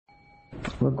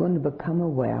we're going to become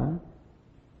aware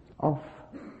of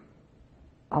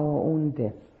our own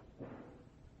death.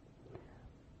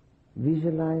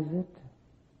 Visualize it,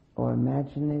 or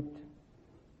imagine it,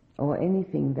 or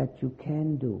anything that you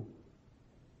can do.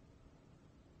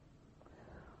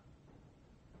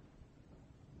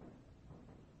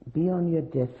 Be on your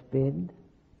deathbed,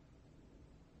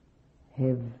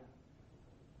 have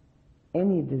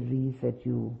any disease that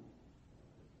you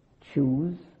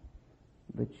choose,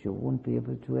 which you won't be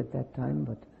able to at that time,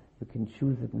 but you can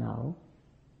choose it now.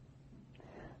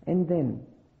 And then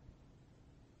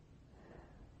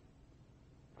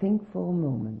think for a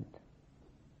moment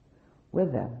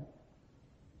whether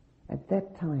at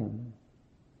that time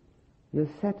you're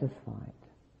satisfied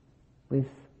with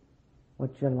what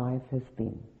your life has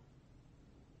been.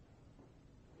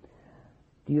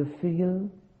 Do you feel,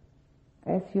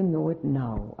 as you know it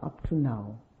now, up to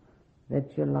now,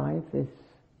 that your life is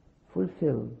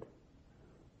fulfilled,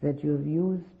 that you've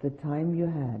used the time you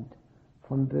had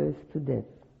from birth to death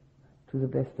to the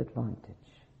best advantage?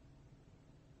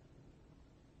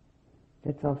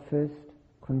 That's our first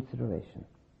consideration.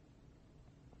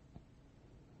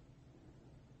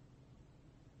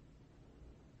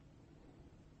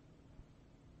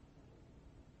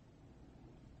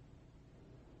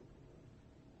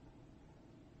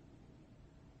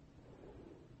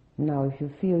 Now, if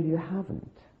you feel you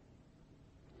haven't,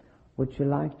 would you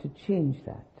like to change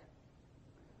that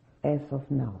as of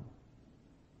now?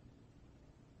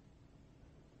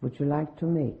 Would you like to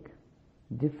make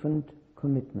different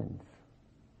commitments?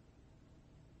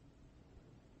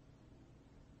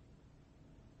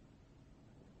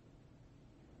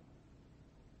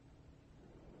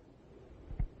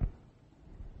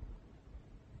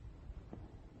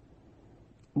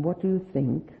 What do you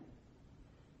think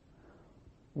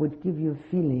would give you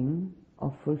a feeling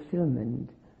of fulfillment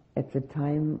at the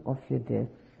time of your death?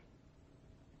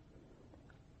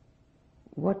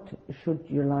 What should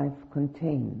your life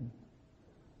contain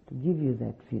to give you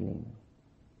that feeling?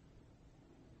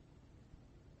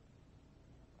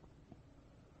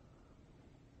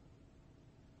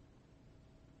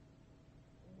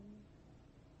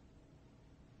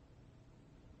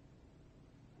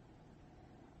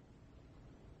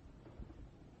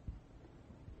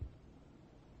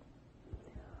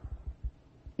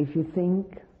 If you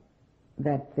think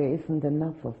that there isn't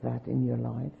enough of that in your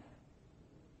life,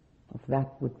 of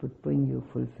that which would bring you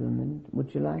fulfillment, would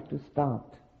you like to start,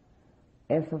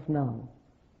 as of now,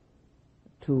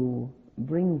 to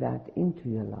bring that into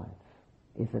your life?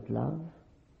 Is it love?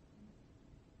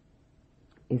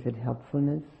 Is it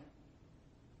helpfulness?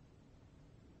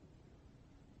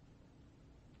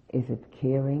 Is it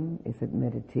caring? Is it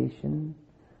meditation?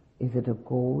 Is it a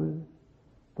goal?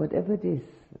 Whatever it is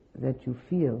that you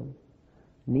feel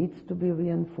needs to be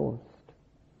reinforced,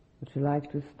 would you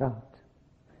like to start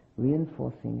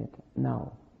reinforcing it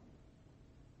now?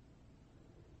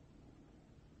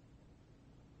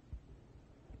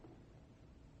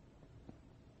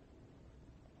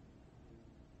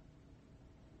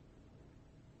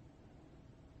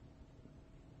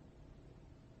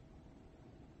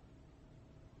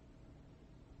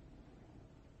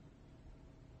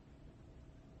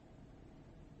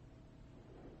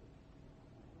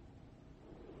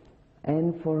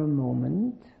 And for a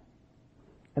moment,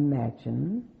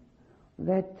 imagine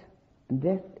that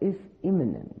death is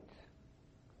imminent.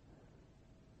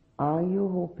 Are you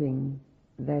hoping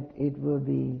that it will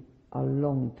be a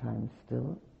long time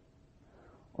still?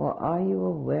 Or are you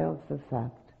aware of the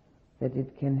fact that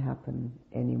it can happen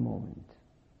any moment?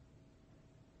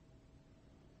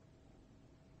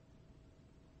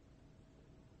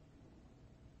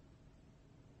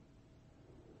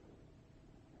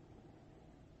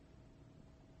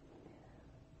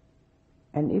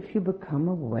 And if you become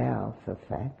aware of the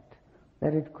fact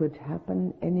that it could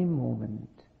happen any moment,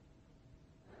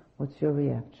 what's your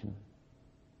reaction?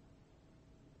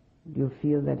 Do you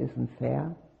feel that isn't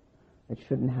fair? It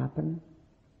shouldn't happen?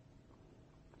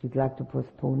 You'd like to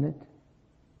postpone it?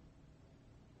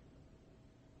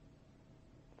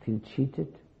 Feel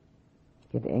cheated?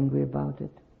 Get angry about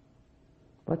it?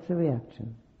 What's the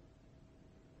reaction?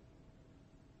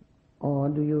 Or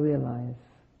do you realize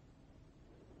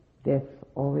death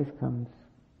always comes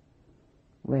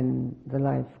when the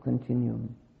life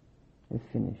continuum is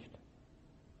finished?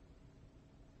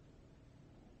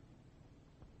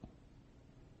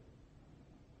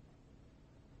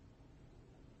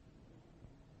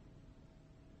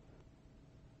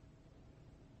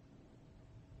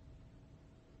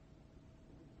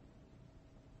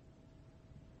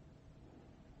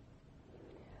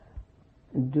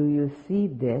 Do you see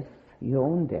death, your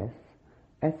own death,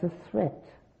 as a threat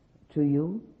to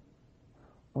you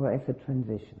or as a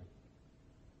transition?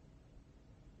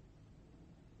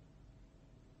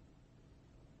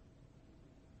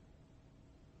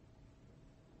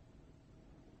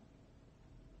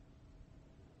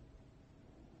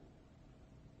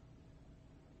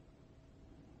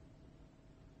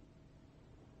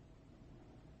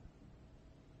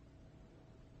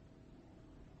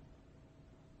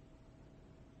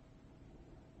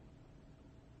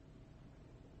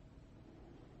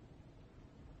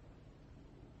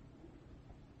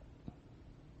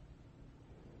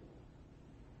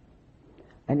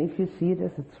 And if you see it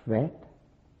as a threat,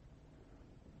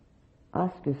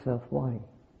 ask yourself why.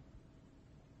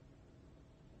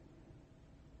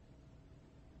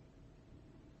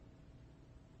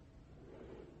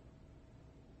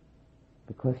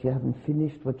 Because you haven't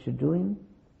finished what you're doing?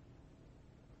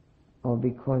 Or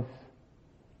because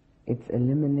it's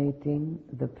eliminating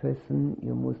the person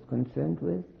you're most concerned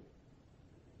with?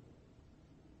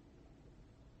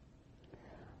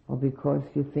 Or because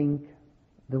you think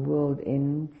the world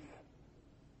ends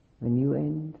when you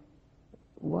end?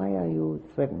 Why are you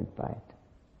threatened by it?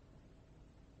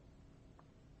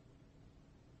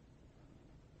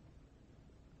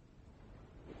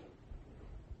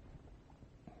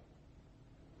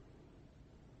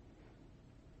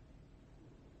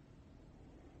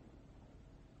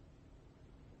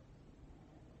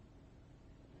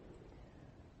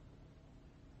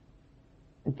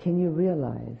 Can you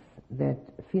realize that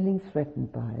feeling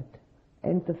threatened by it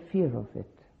and the fear of it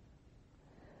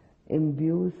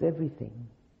imbues everything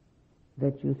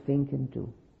that you think and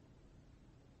do?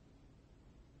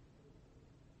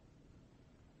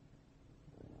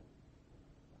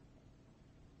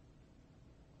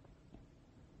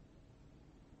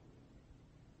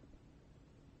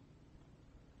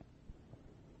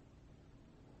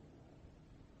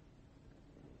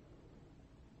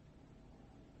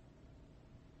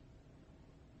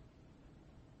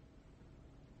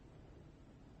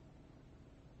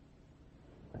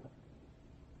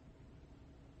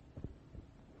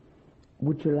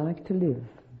 Would you like to live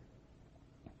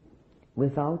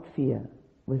without fear,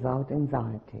 without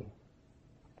anxiety,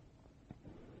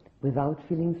 without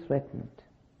feeling threatened,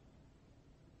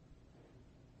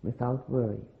 without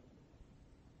worry?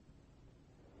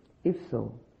 If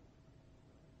so,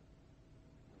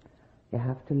 you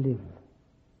have to live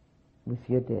with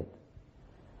your death.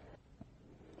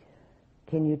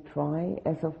 Can you try,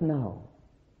 as of now,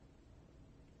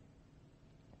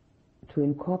 to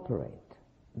incorporate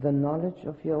the knowledge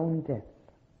of your own death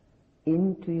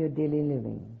into your daily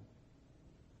living,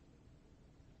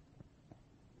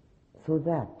 so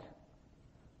that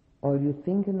all you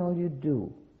think and all you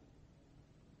do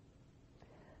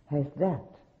has that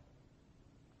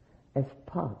as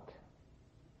part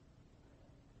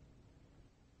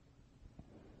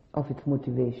of its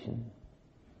motivation?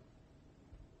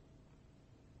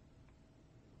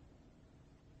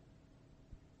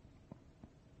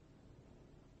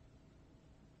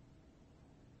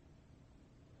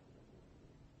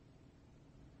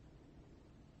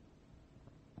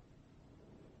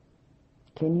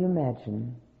 Can you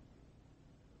imagine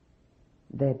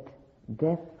that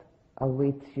death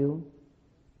awaits you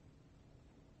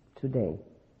today?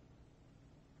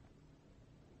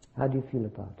 How do you feel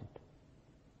about it?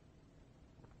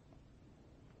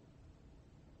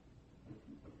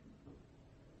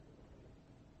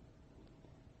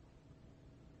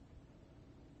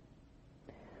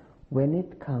 When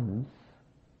it comes,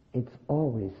 it's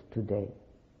always today.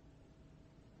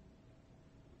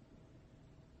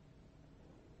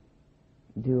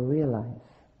 Do you realize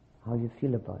how you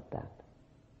feel about that?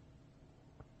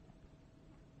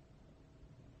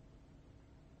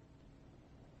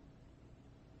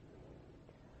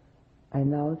 And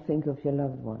now think of your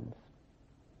loved ones.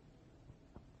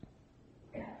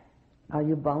 Are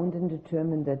you bound and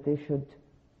determined that they should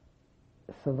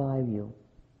survive you?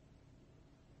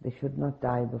 They should not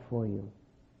die before you?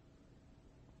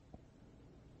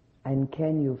 And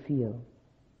can you feel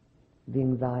the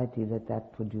anxiety that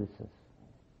that produces?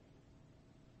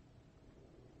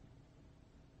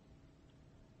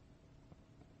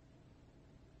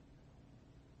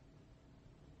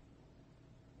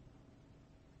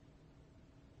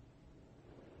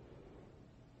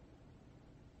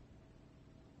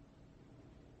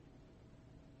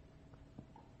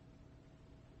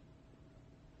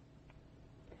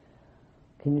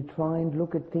 Can you try and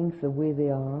look at things the way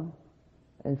they are,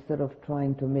 instead of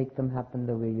trying to make them happen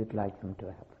the way you'd like them to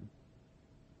happen?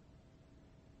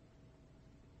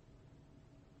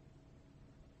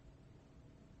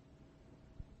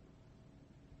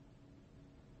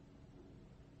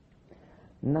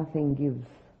 Nothing gives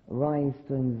rise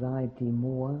to anxiety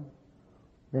more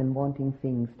than wanting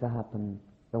things to happen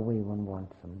the way one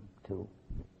wants them to.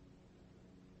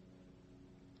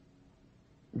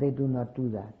 They do not do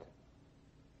that.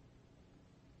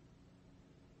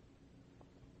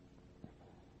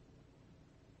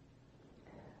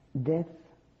 Death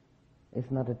is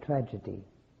not a tragedy.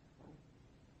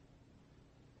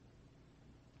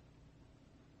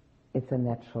 It's a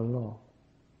natural law.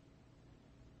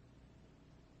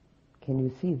 Can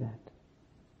you see that?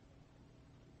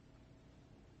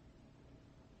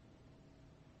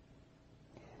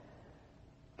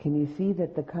 Can you see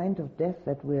that the kind of death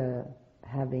that we're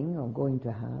having or going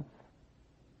to have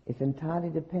is entirely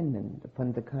dependent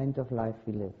upon the kind of life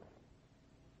we live?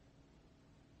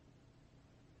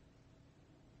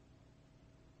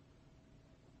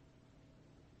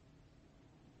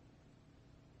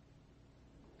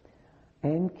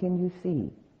 And can you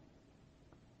see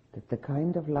that the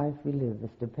kind of life we live is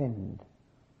dependent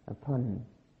upon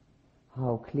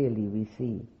how clearly we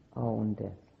see our own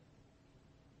death?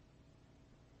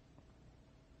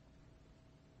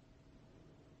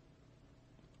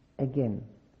 Again,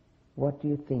 what do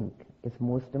you think is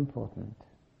most important,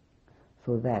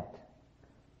 so that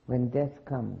when death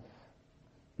comes,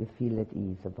 you feel at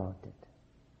ease about it?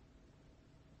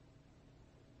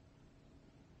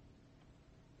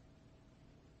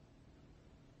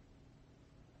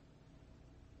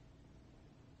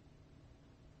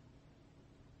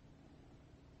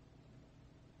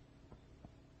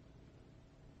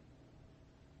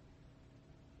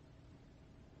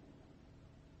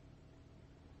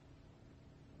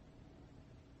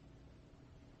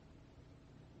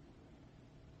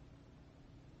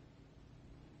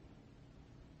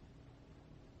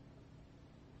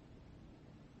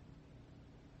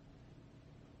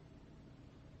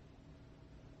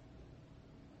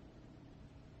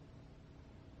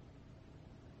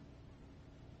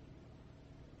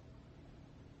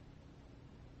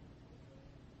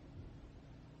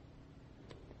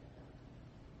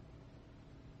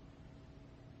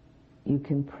 You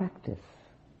can practice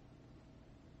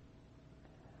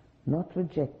not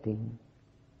rejecting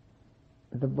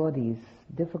the body's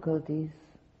difficulties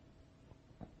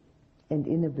and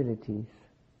inabilities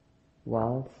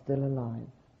while still alive,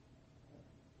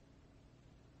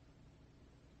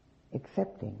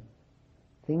 accepting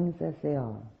things as they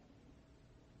are,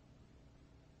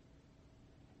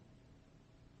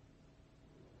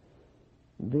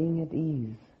 being at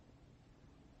ease,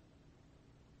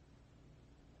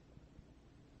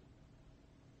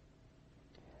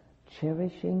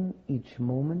 cherishing each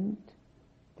moment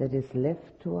that is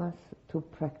left to us to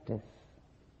practice,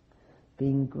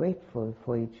 being grateful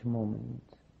for each moment,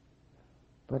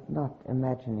 but not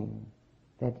imagining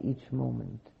that each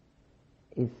moment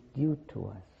is due to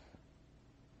us.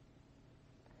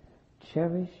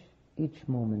 Cherish each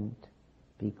moment,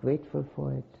 be grateful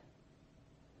for it,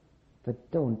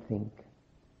 but don't think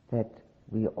that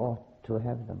we ought to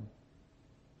have them.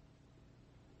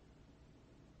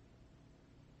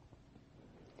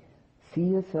 See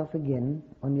yourself again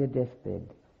on your deathbed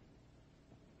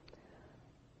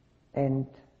and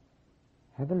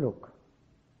have a look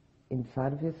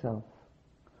inside of yourself.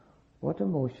 What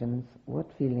emotions,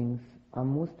 what feelings are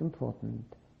most important,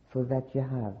 so that you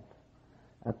have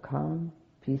a calm,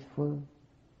 peaceful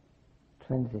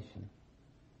transition.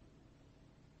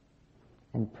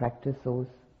 And practice those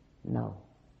now.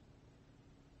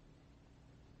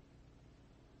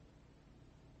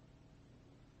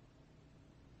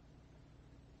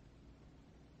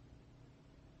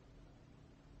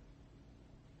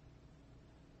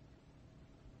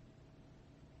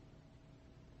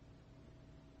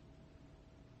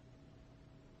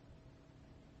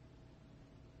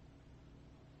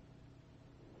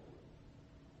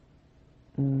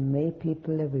 May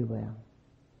people everywhere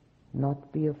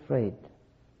not be afraid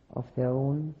of their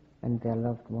own and their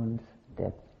loved ones'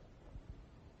 death.